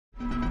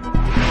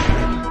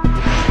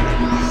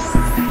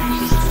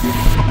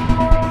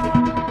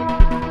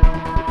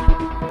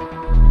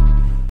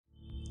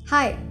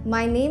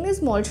My name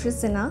is Molshri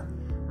Sinha.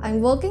 I'm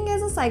working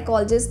as a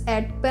psychologist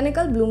at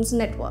Pinnacle Blooms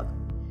Network.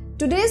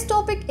 Today's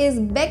topic is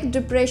Beck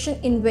Depression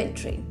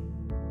Inventory.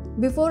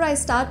 Before I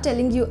start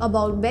telling you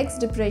about Beck's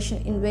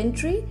Depression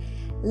Inventory,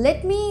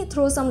 let me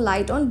throw some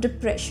light on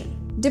depression.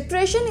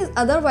 Depression is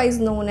otherwise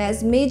known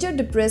as major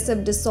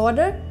depressive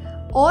disorder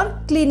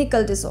or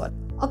clinical disorder.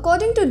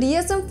 According to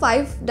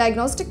DSM-5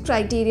 diagnostic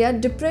criteria,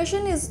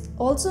 depression is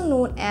also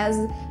known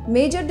as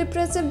major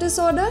depressive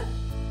disorder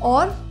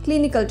or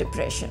clinical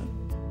depression.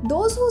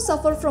 Those who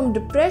suffer from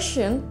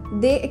depression,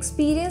 they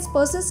experience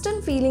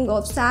persistent feeling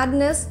of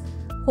sadness,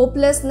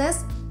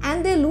 hopelessness,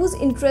 and they lose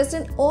interest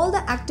in all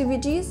the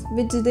activities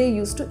which they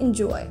used to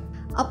enjoy.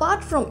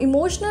 Apart from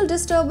emotional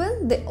disturbance,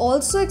 they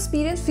also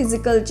experience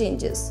physical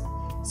changes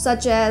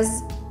such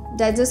as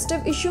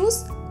digestive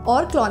issues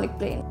or chronic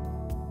pain.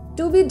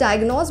 To be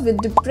diagnosed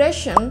with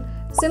depression,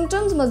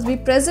 symptoms must be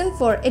present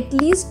for at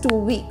least 2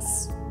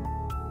 weeks.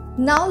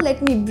 Now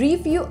let me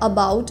brief you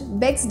about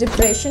Beck's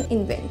Depression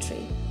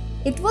Inventory.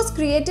 It was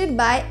created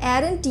by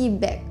Aaron T.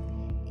 Beck.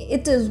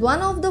 It is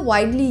one of the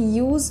widely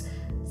used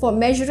for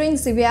measuring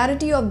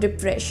severity of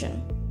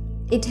depression.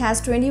 It has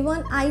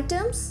 21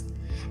 items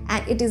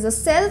and it is a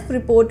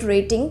self-report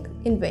rating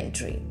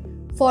inventory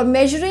for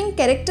measuring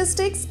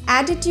characteristics,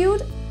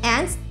 attitude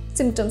and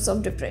symptoms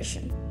of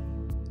depression.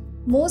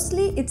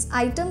 Mostly its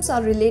items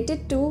are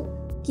related to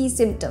key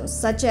symptoms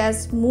such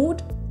as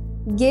mood,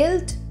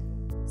 guilt,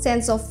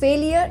 sense of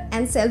failure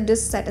and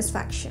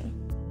self-dissatisfaction,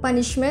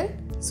 punishment,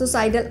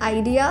 suicidal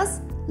ideas,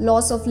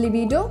 loss of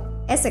libido,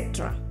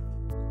 etc.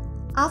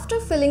 After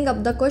filling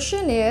up the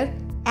questionnaire,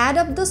 add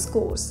up the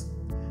scores.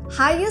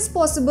 Highest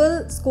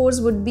possible scores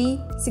would be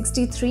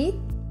 63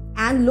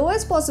 and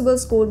lowest possible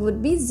score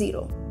would be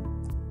 0.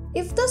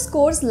 If the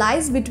scores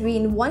lies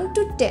between 1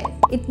 to 10,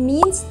 it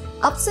means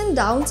ups and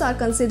downs are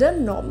considered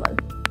normal.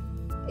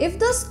 If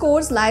the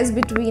scores lies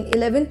between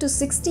 11 to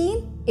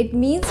 16, it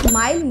means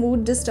mild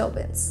mood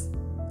disturbance.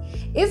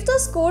 If the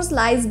scores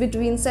lies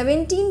between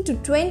 17 to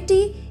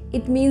 20,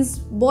 it means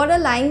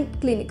borderline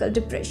clinical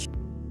depression.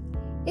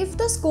 If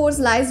the scores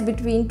lies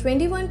between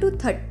 21 to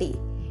 30,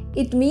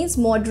 it means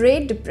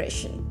moderate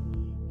depression.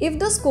 If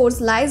the scores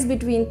lies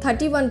between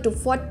 31 to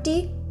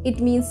 40, it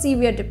means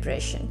severe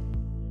depression.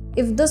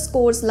 If the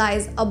scores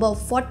lies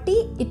above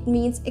 40, it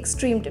means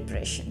extreme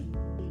depression.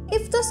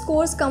 If the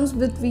scores comes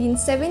between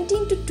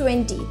 17 to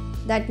 20,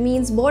 that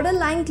means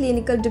borderline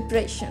clinical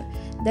depression,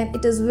 then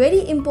it is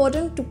very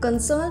important to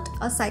consult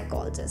a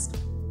psychologist.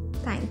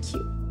 Thank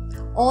you.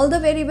 All the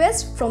very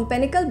best from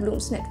Pinnacle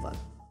Blooms Network.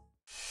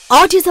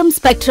 Autism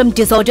spectrum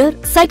disorder,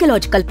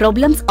 psychological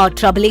problems are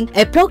troubling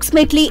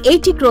approximately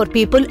 80 crore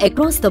people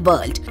across the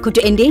world. Could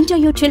endanger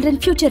your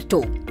children's future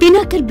too.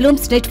 Pinnacle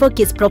Blooms Network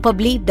is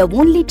probably the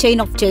only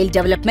chain of child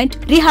development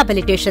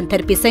rehabilitation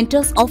therapy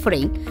centers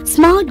offering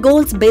smart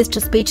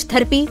goals-based speech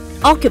therapy,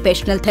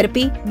 occupational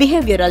therapy,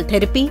 behavioral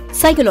therapy,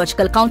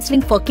 psychological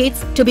counseling for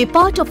kids to be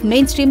part of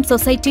mainstream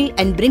society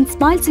and bring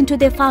smiles into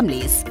their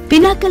families.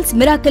 Pinnacle's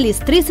Mirracle is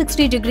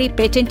 360-degree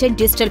patented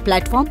digital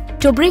platform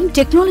to bring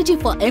technology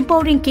for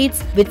empowering kids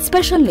with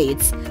special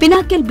needs.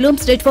 Pinnacle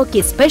Blooms Network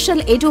is special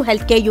Edu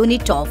Healthcare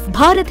unit of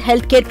Bharat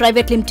Healthcare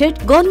Private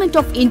Limited, Government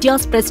of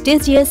India's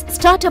prestigious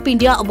Startup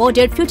India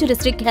awarded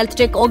futuristic health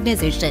tech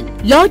organization.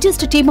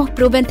 Largest team of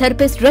proven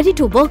therapists ready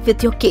to work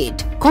with your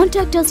kid.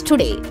 Contact us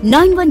today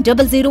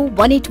 9100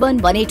 181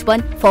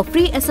 181 for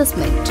free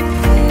assessment.